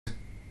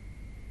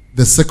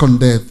the second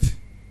death.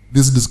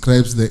 This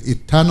describes the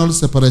eternal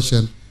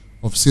separation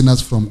of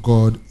sinners from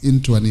God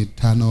into an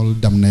eternal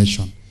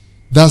damnation.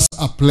 That's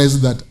a place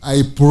that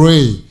I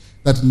pray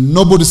that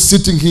nobody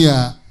sitting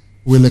here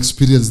will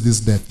experience this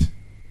death.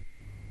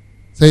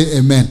 Say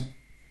amen.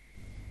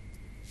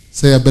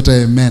 Say a better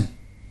amen.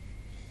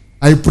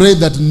 I pray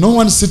that no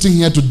one sitting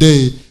here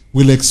today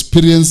will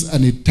experience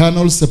an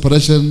eternal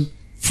separation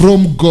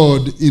from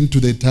God into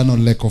the eternal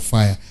lake of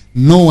fire.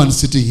 No one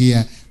sitting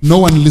here, no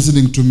one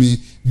listening to me,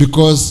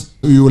 because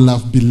you will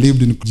have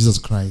believed in Jesus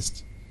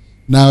Christ.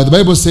 Now, the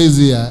Bible says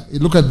here,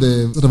 look at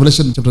the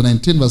Revelation chapter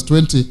 19, verse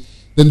 20.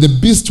 Then the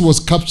beast was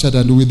captured,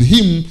 and with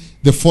him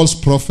the false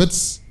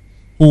prophets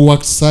who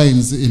worked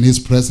signs in his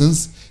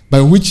presence, by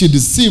which he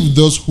deceived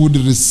those who would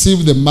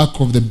receive the mark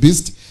of the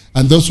beast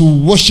and those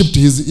who worshipped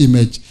his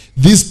image.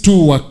 These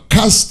two were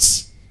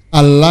cast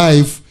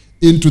alive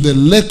into the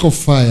lake of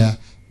fire,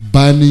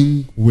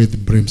 burning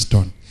with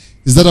brimstone.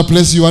 Is that a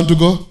place you want to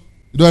go?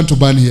 You don't want to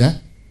burn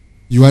here.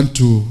 You want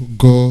to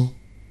go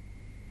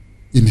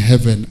in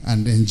heaven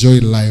and enjoy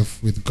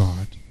life with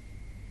God.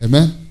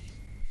 Amen?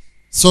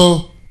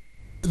 So,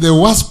 the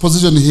worst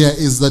position here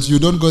is that you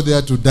don't go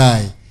there to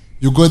die.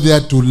 You go there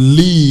to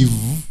live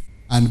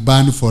and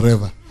burn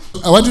forever.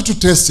 I want you to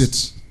test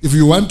it. If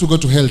you want to go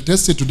to hell,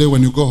 test it today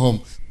when you go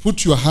home.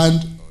 Put your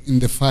hand in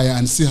the fire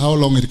and see how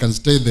long it can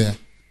stay there.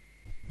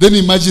 Then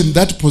imagine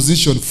that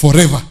position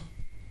forever.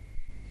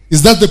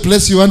 Is that the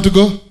place you want to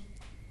go?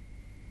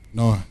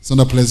 No, it's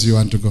not a place you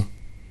want to go.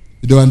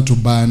 You don't want to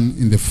burn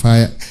in the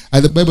fire.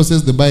 And the Bible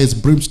says the fire is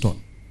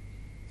brimstone.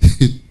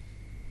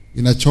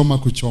 Inachoma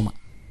kuchoma.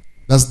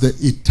 That's the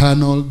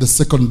eternal, the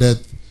second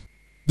death.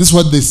 This is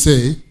what they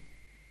say.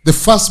 The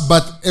first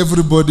birth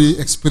everybody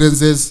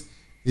experiences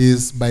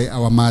is by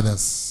our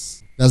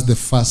mothers. That's the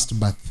first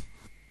birth.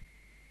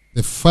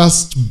 The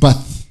first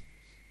birth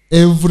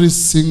every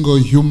single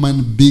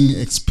human being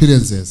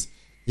experiences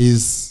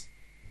is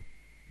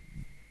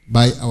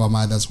by our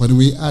mothers, when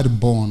we are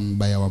born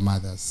by our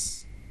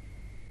mothers.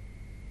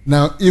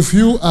 Now, if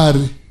you are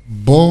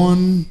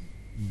born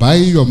by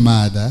your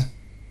mother,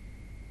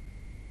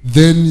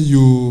 then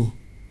you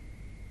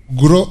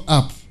grow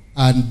up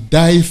and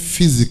die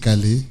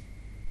physically.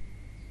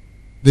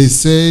 They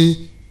say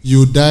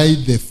you die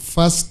the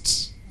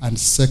first and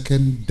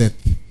second death.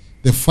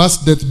 The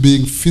first death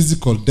being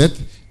physical death,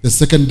 the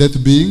second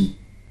death being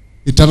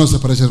eternal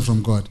separation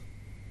from God.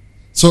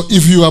 So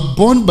if you are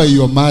born by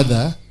your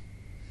mother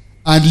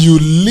and you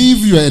live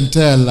your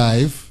entire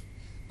life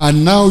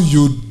and now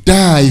you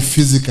die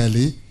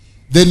physically,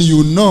 then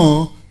you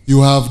know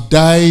you have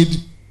died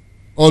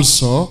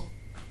also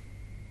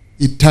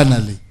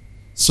eternally.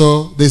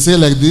 So they say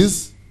like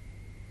this: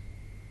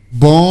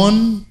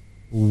 born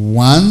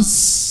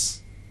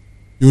once,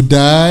 you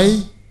die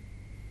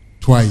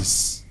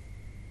twice.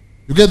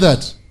 You get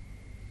that?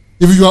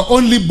 If you are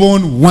only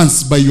born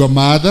once by your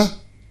mother,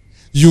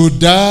 you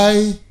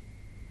die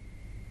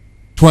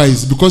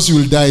twice, because you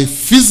will die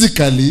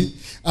physically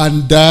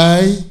and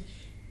die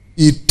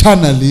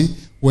eternally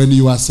when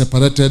you are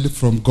separated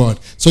from God.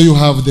 So you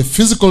have the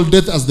physical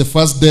death as the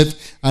first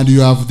death, and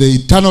you have the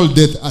eternal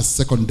death as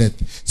second death.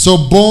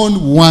 So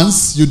born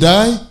once, you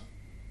die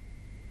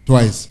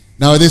twice.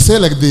 Now they say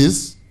like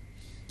this: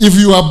 if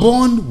you are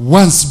born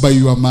once by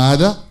your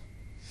mother,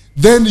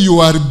 then you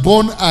are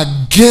born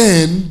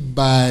again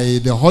by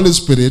the Holy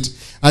Spirit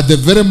at the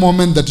very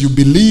moment that you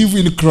believe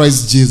in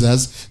Christ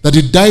Jesus, that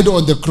he died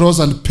on the cross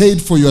and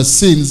paid for your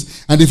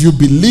sins. And if you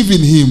believe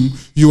in him,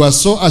 you are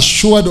so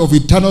assured of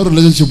eternal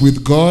relationship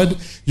with God.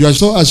 You are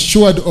so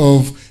assured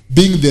of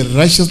being the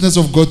righteousness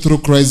of God through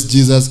Christ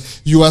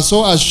Jesus. You are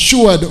so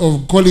assured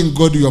of calling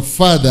God your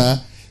Father.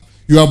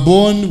 You are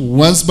born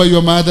once by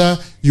your mother.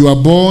 You are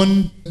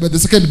born by the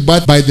second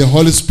birth by the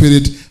Holy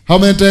Spirit. How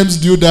many times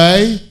do you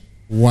die?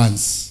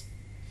 Once.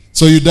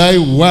 So you die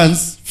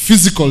once,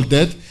 physical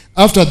death.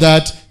 After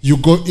that, you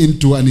go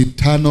into an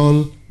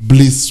eternal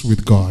bliss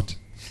with God.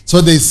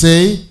 So they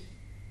say,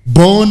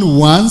 born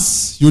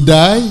once, you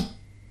die.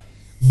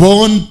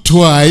 Born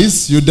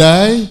twice, you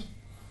die.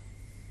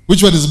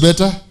 Which one is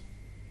better?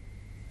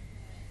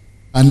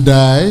 And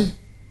die.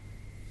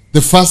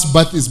 The first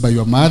birth is by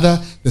your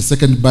mother. The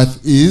second birth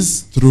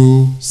is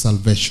through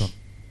salvation.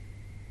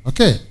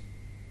 Okay?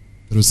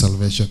 Through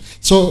salvation.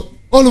 So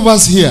all of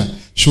us here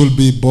should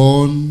be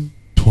born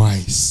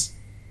twice.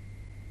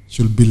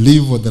 Should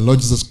believe on the Lord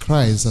Jesus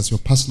Christ as your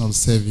personal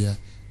Savior,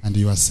 and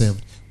you are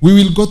saved. We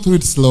will go through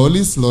it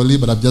slowly,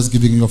 but I'm just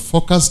giving you a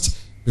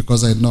focus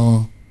because I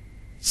know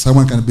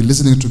someone can be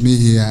listening to me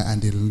here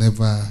and he'll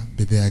never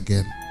be there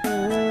again.